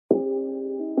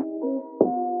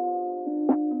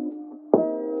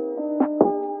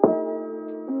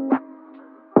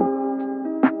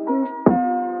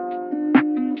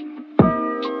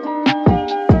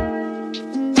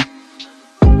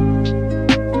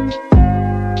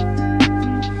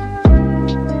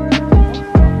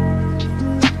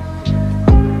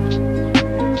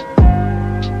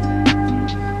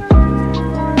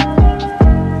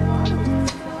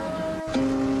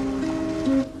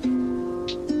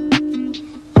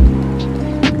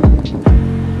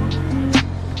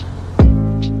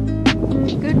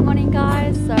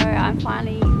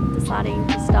starting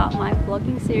to start my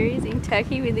vlogging series in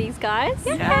Turkey with these guys.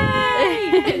 Yay!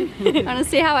 I want to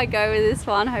see how I go with this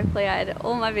one. Hopefully I edit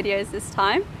all my videos this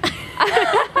time.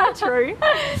 True.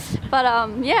 But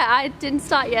yeah, I didn't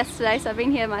start yesterday, so I've been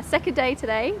here my second day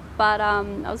today. But I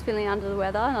was feeling under the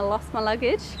weather and I lost my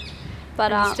luggage.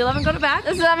 But still haven't got it back.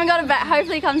 Still haven't got it back.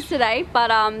 Hopefully it comes today. But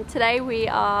today we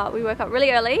woke up really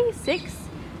early, 6,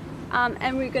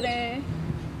 and we're gonna,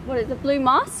 what is it, blue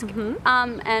mosque?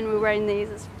 And we're wearing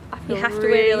these. I feel you have to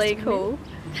really wear these cool.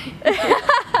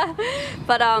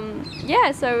 But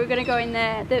yeah, so we're gonna go in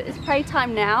there. It's pray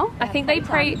time now. I think they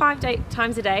pray 5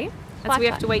 times a day, and so we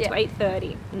have to wait till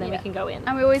 8:30, and then we can go in.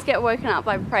 And we always get woken up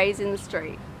by praise in the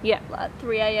street. Yeah, like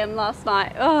 3 AM last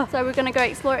night. Oh, so we're gonna go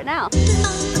explore it now.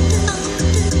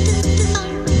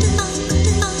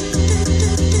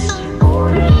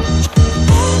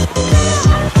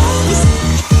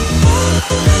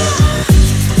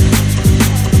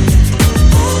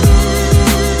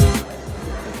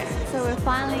 So we're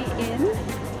finally in,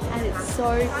 and it's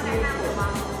so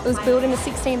beautiful. It was built in the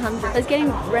 1600s. It's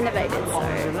getting renovated, so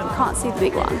you can't see the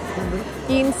big one.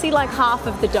 You can see like half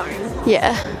of the dome.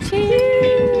 Yeah.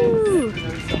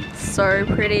 So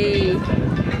pretty.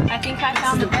 I think I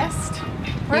found the best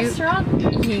restaurant.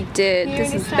 You did. Here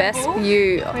this in is the best Istanbul.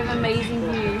 view. We have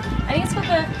amazing view. I think it's called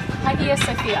the Hagia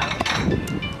Sophia.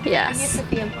 Yes. Hagia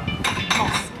Sophia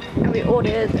Mosque. And we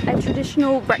ordered a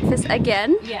traditional breakfast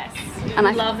again. Yes. And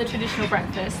I love the traditional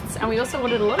breakfasts. And we also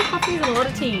ordered a lot of coffees and a lot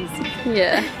of teas.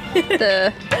 Yeah.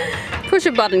 The push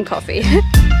a button coffee.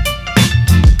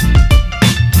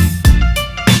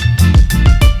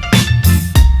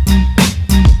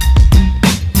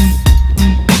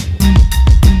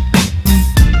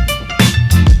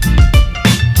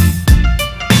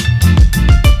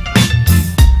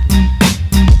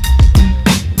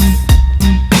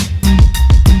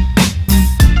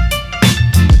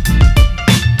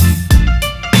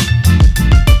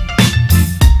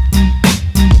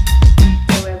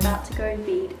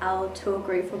 Tour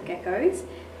group for geckos,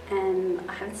 and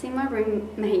I haven't seen my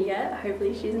roommate yet.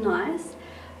 Hopefully she's nice,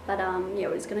 but yeah,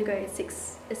 we're just gonna go at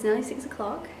 6. It's nearly 6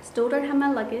 o'clock. Still don't have my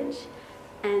luggage,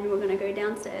 and we're gonna go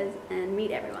downstairs and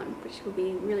meet everyone, which will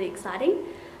be really exciting.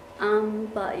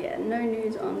 But yeah, no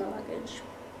news on the luggage.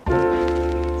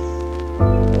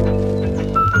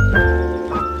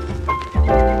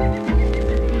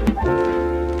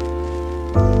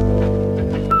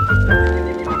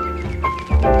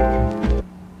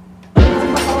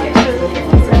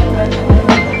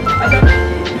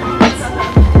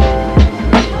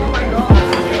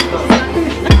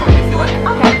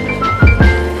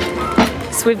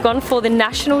 So we've gone for the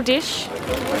national dish,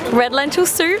 red lentil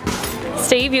soup.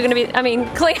 Steve, you're gonna be,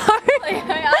 Cleo.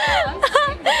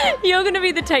 You're gonna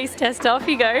be the taste tester. Off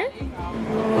you go.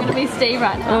 I'm gonna be Steve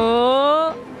right now.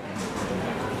 Oh.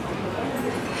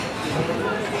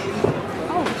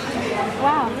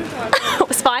 Wow.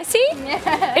 Spicy?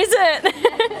 Yeah. Is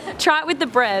it? Try it with the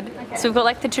bread. Okay. So we've got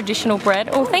like the traditional bread.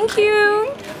 Oh, thank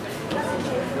you.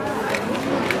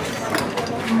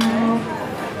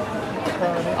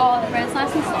 Oh, the bread's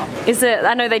nice and soft. Is it?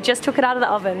 I know they just took it out of the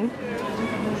oven.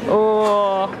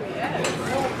 Oh.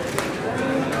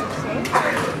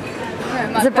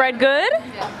 Is the bread good?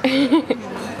 Yeah.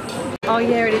 Oh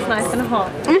yeah, it is nice and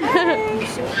hot.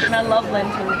 And I love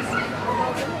lentils.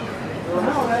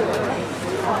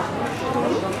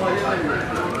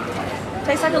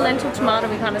 Tastes like a lentil tomato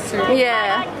kind of soup.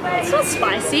 Yeah. It's not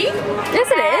spicy.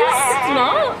 Yes, it is. It's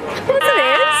not. Yes, it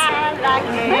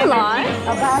is. Don't lie.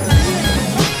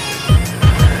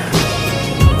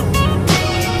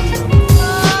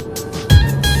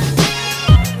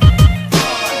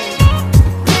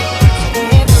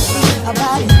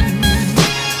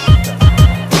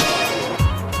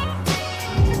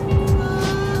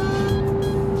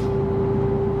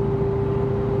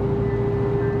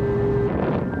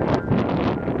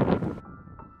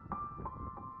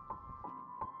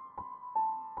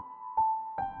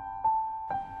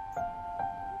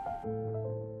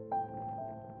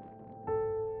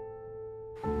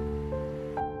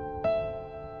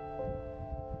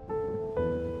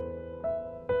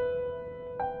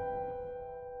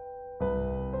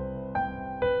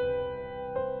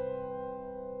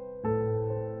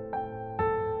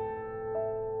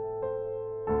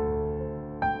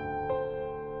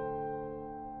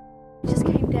 Just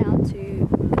came down to, it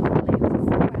was a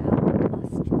 4-hour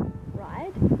bus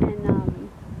ride, and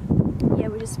yeah,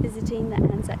 we're just visiting the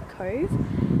Anzac Cove,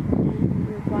 and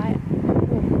we're right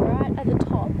at the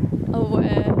top of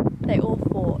where they all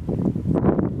fought.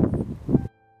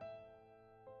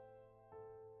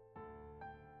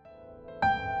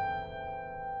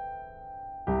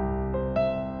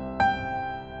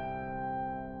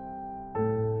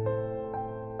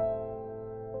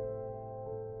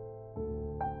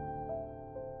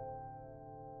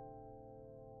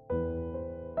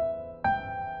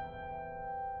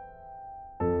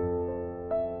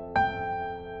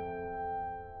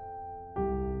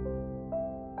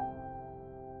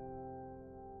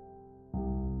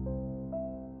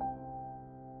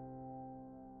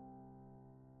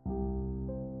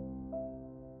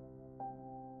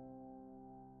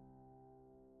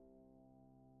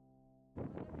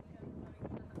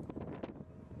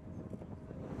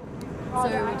 So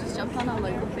we just jumped on a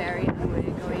local ferry and we're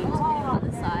going to the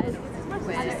other side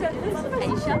where it's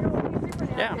Asia.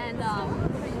 Yeah. And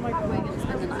we're going to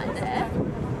spend the night there.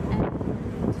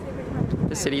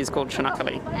 And The city is called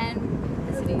Çanakkale. And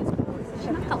the city is called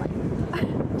Çanakkale.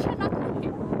 Çanakkale.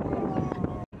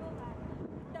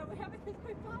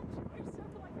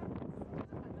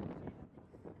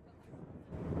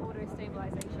 Auto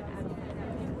stabilization.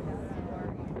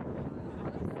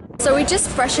 So we just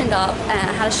freshened up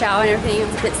and had a shower and everything. It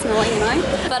was a bit smelly, you know.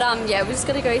 But yeah, we're just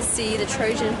gonna go see the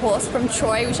Trojan horse from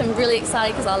Troy, which I'm really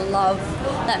excited because I love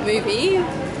that movie.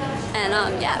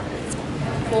 And yeah,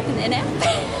 walking there now.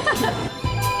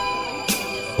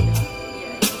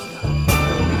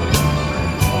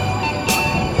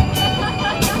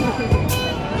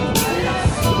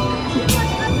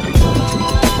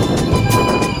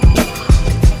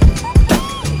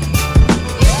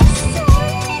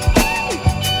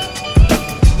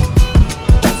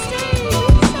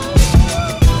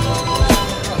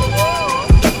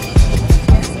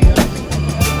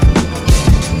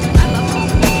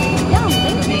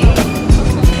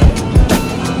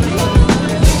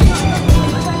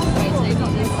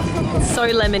 So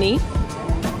lemony.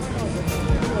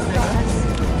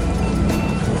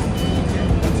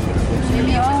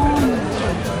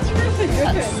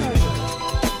 Yeah.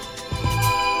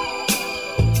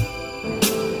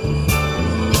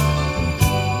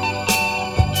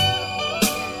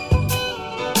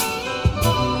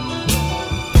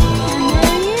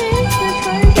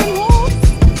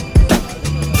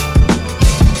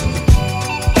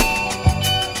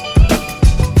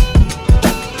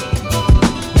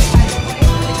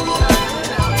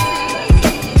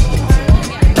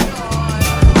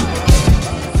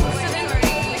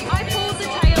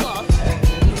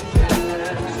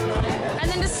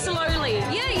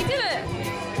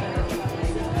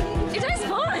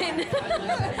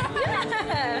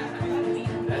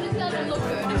 This doesn't look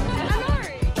good.